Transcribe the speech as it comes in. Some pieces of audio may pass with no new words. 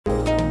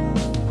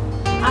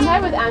I'm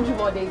here with Andrew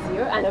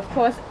Mondesir, and of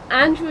course,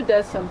 Andrew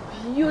does some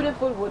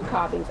beautiful wood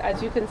carvings,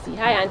 as you can see.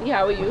 Hi, Andy.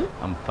 How are you?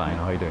 I'm fine.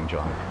 How are you doing,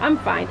 John? I'm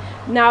fine.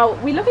 Now,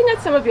 we're looking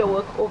at some of your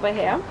work over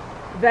here.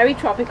 Very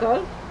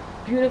tropical,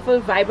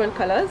 beautiful, vibrant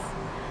colors,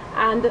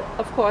 and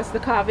of course, the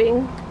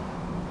carving,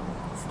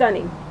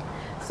 stunning.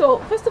 So,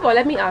 first of all,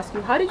 let me ask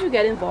you, how did you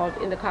get involved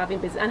in the carving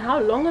business, and how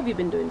long have you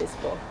been doing this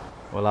for?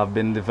 Well, I've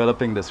been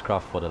developing this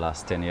craft for the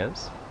last 10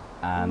 years.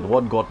 And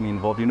what got me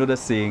involved, you know the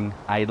saying,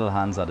 idle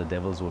hands are the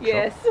devil's workshop?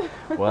 Yes.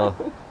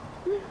 Well,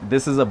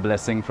 this is a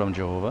blessing from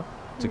Jehovah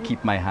to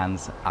keep my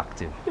hands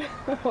active.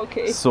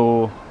 Okay.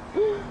 So,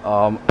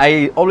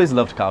 I always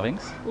loved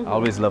carvings. I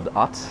always loved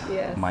art.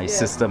 Yes, My yes.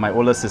 sister, my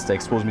older sister,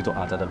 exposed me to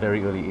art at a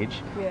very early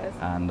age. Yes.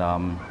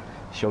 And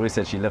she always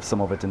said she left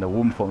some of it in the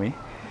womb for me.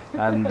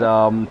 And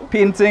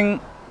painting,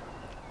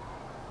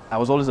 I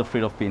was always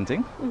afraid of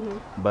painting,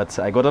 but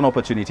I got an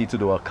opportunity to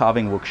do a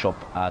carving workshop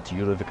at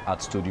Eurovic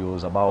Art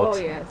Studios about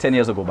 10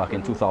 years ago, back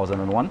in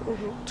 2001.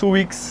 2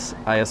 weeks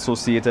I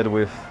associated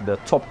with the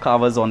top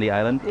carvers on the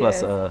island,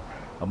 plus Yes.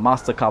 a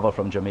master carver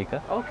from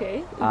Jamaica.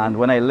 Okay. And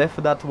when I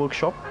left that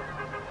workshop,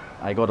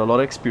 I got a lot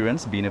of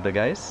experience being with the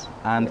guys.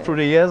 And through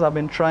the years, I've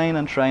been trying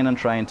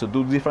to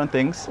do different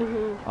things.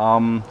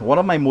 One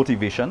of my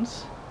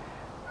motivations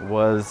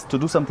was to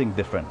do something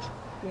different.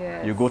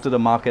 Yes. You go to the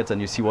market and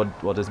you see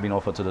what has been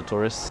offered to the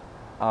tourists.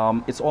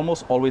 It's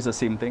almost always the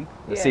same thing,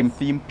 the same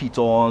theme,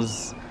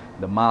 pitons,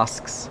 the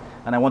masks,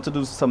 and I want to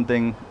do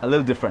something a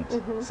little different,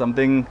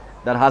 something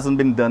that hasn't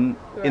been done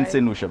in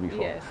St. Lucia before.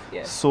 Yes,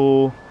 yes.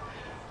 So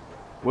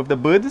with the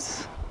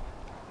birds,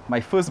 my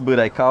first bird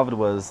I carved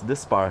was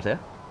this parrot here.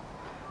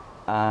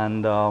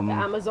 And The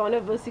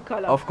Amazona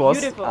versicolor. of course,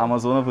 Beautiful.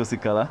 Amazona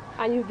versicolor.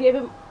 And you gave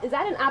him, is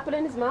that an apple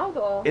in his mouth,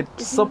 or?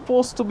 It's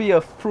supposed to be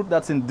a fruit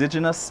that's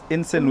indigenous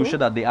in St. Lucia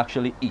that they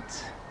actually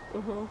eat.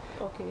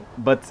 Okay.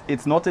 But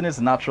it's not in its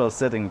natural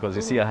setting because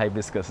you see a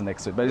hibiscus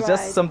next to it. But it's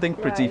just Right, something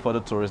pretty right. for the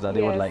tourists that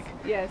they would like.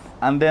 Yes.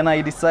 And then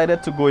I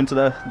decided to go into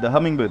the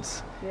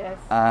hummingbirds. Yes.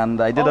 And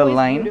I did Always a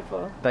line.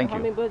 Beautiful. Thank The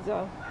you. Hummingbirds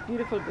are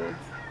beautiful birds.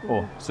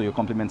 Oh, so you're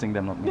complimenting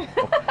them, not me.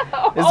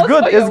 Also It's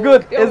good, your it's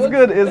good, work, your it's work.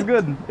 good, it's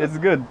good, it's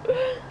good.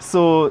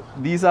 So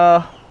these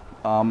are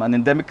an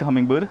endemic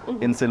hummingbird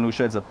in St.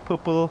 Lucia. It's a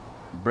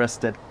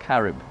purple-breasted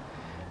carib.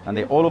 And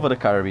they're all over the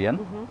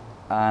Caribbean.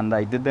 And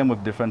I did them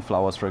with different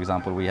flowers. For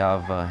example, we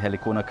have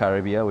Helicona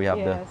caribia, we have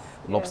Yes,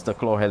 the lobster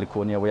claw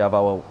heliconia, we have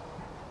our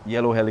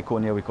yellow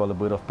heliconia we call the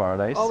bird of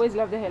paradise. Always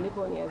love the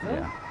heliconias, eh?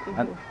 Yeah.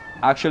 And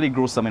I actually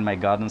grew some in my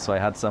garden, so I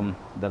had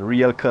the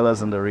real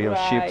colors and the real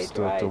shapes Right,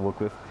 to right. work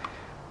with.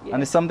 Yes.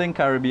 And it's something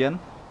Caribbean.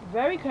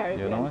 Very Caribbean,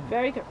 You know it?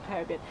 very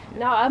Caribbean.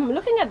 Now I'm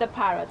looking at the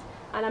parrot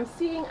and I'm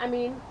seeing, I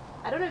mean,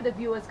 I don't know if the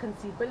viewers can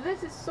see, but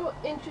this is so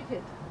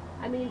intricate.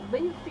 I mean,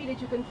 when you feel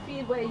it, you can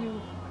feel where you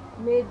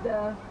made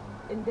the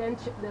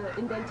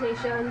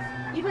indentations.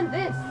 Even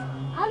this,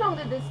 how long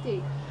did this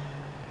take?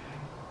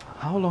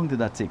 How long did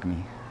that take me?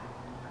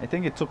 I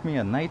think it took me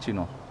a night, you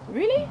know,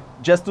 Really?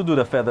 just to do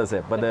the feathers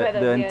here. But The the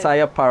feathers, yes.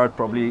 entire parrot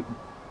probably,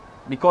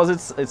 because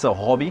it's a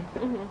hobby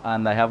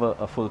and I have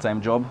a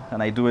full-time job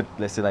and I do it,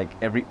 let's say, like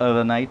every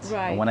other night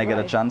Right, when I get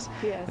a right. chance.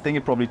 Yes. I think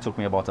it probably took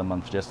me about a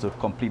month just to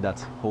complete that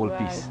whole Right,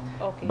 piece.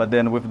 okay. But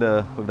then with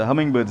the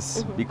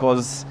hummingbirds,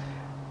 because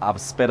I've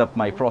sped up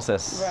my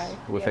process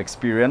Right, with yes.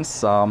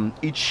 experience,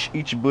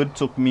 each bird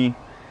took me,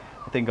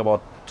 I think,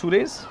 about 2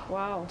 days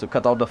Wow. to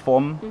cut out the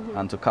form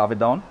and to carve it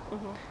down,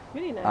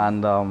 Really nice.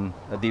 and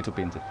a day to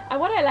paint it. And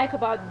what I like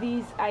about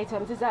these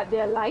items is that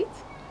they're light.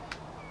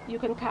 You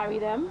can carry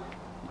them.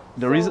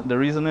 The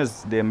reason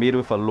is they're made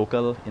with a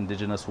local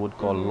indigenous wood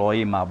called Loy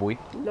Mabwe,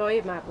 Loy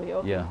Mabwe,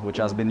 okay. yeah, which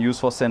has been used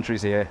for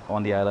centuries here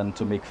on the island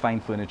to make fine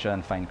furniture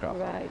and fine craft.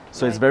 Right.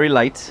 So it's right. very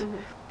light.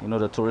 You know,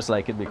 the tourists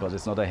like it because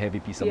it's not a heavy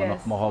piece of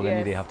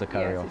mahogany they have to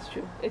carry yes, off. it's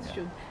true. It's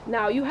true.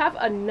 Now you have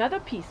another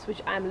piece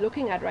which I'm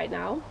looking at right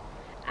now,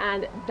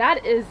 and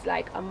that is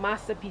like a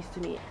masterpiece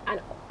to me,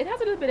 and it has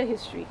a little bit of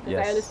history because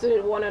Yes. I understood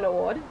it won an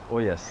award. Oh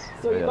yes.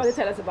 So oh, you're going yes.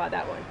 to tell us about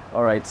that one.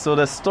 All right. So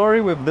the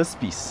story with this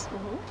piece.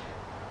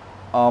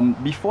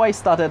 Before I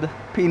started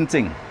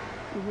painting,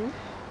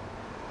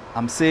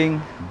 I'm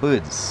seeing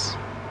birds.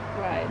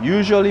 Right.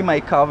 Usually my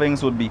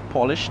carvings would be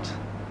polished,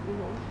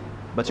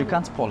 but you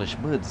can't polish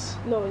birds.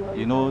 No, no.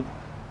 You know,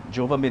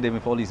 Jehovah made them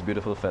with all these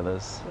beautiful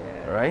feathers,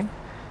 Yes. right?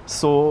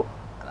 So,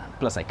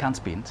 plus I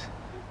can't paint,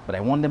 but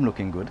I want them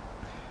looking good.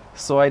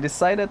 So I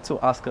decided to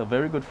ask a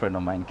very good friend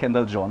of mine,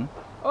 Kendal John,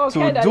 Oh, to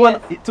Kendal,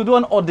 yes. do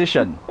an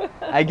audition.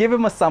 I gave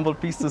him a sample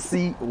piece to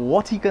see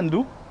what he can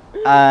do,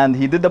 and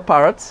he did the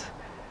parrot,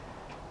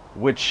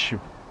 which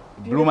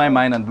blew my Beautiful.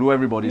 mind and blew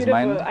everybody's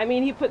Beautiful. mind. I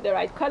mean, he put the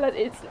right colors.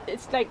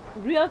 It's like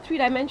real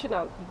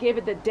three-dimensional. He gave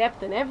it the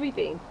depth and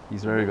everything.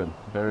 He's very good,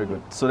 very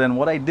good. So then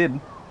what I did,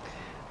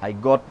 I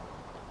got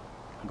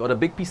a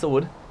big piece of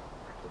wood.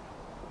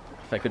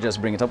 If I could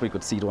just bring it up, we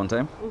could see it one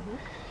time.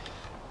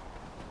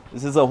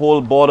 This is a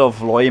whole board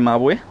of Loy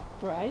Mabwe,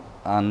 Right.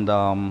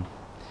 and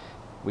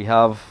we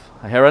have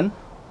a heron,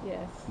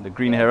 Yes. the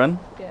green heron.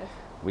 Yes.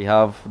 We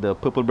have the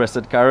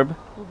purple-breasted carib,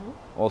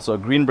 also a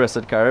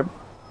green-breasted carib.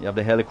 You have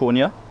the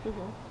heliconia,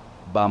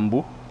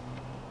 bamboo,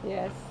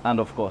 Yes. and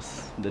of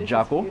course the This is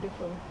jaco.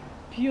 beautiful.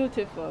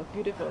 Beautiful,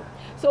 beautiful.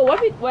 So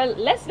well,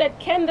 let's let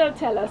Kendal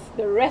tell us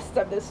the rest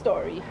of the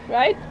story,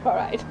 right? All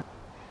right.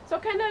 So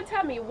Kendal,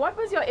 tell me, what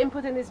was your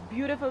input in this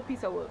beautiful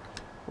piece of work?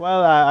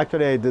 Well,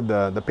 actually I did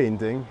the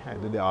painting, I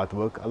did the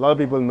artwork. A lot of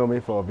people know me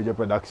for video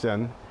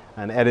production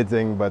and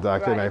editing, but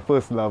actually my Right.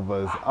 first love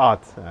was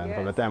art. And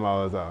from the Yes. time I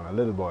was a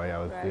little boy, I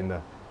was Right. doing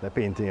the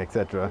painting,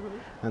 etc.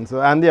 And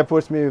so Andy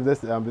approached me with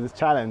this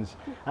challenge.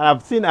 And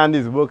I've seen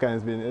Andy's work and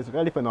it's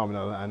really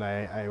phenomenal. And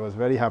I was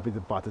very happy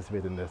to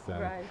participate in this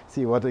and Right.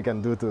 see what we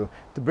can do to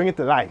bring it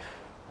to life.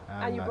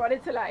 And you brought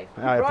it to life.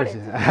 You I brought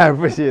appreciate, it. I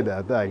appreciate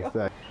that, thanks.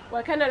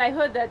 Well, Kendal, I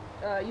heard that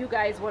you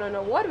guys won an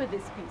award with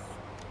this piece.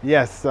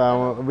 Yes,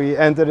 we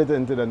entered it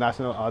into the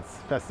National Arts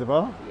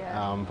Festival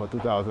Yeah. for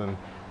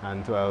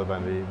 2012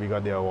 and we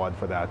got the award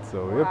for that.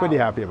 So we were Wow. pretty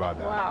happy about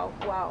that. Wow,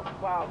 wow,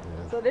 wow.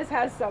 Yes. So this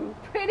has some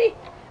pretty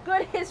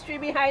good history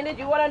behind it.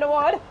 You won an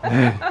award?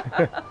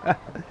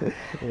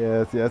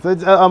 Yes, yes. So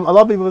it's, a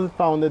lot of people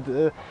found it.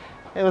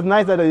 It was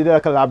nice that they did a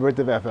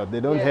collaborative effort.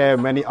 They don't Yes. hear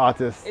many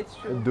artists It's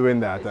true. doing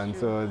that, It's and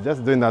true. so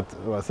just doing that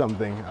was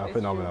something It's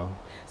phenomenal. true.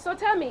 So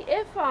tell me,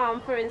 if,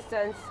 for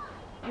instance,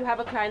 you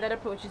have a client that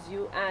approaches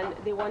you and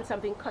they want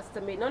something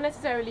custom made, not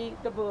necessarily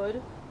the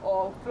bird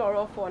or flora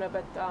or fauna,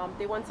 but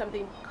they want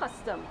something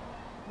custom,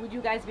 would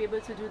you guys be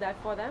able to do that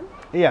for them?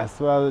 Yes,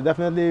 well,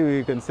 definitely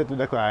we can sit with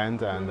the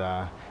client and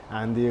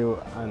Andy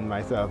and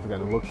myself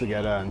can work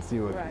together and see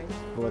Right.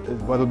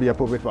 what will be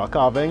appropriate for a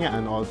carving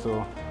and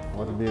also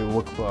what will be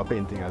work for a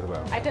painting as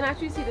well. I can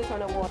actually see this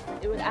on a wall.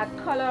 It would add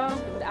color,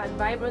 it would add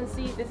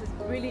vibrancy. This is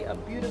really a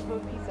beautiful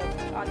piece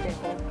of art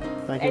decor.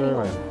 Thank you very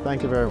Anyhow. much.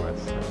 Thank you very much.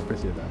 I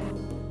appreciate that.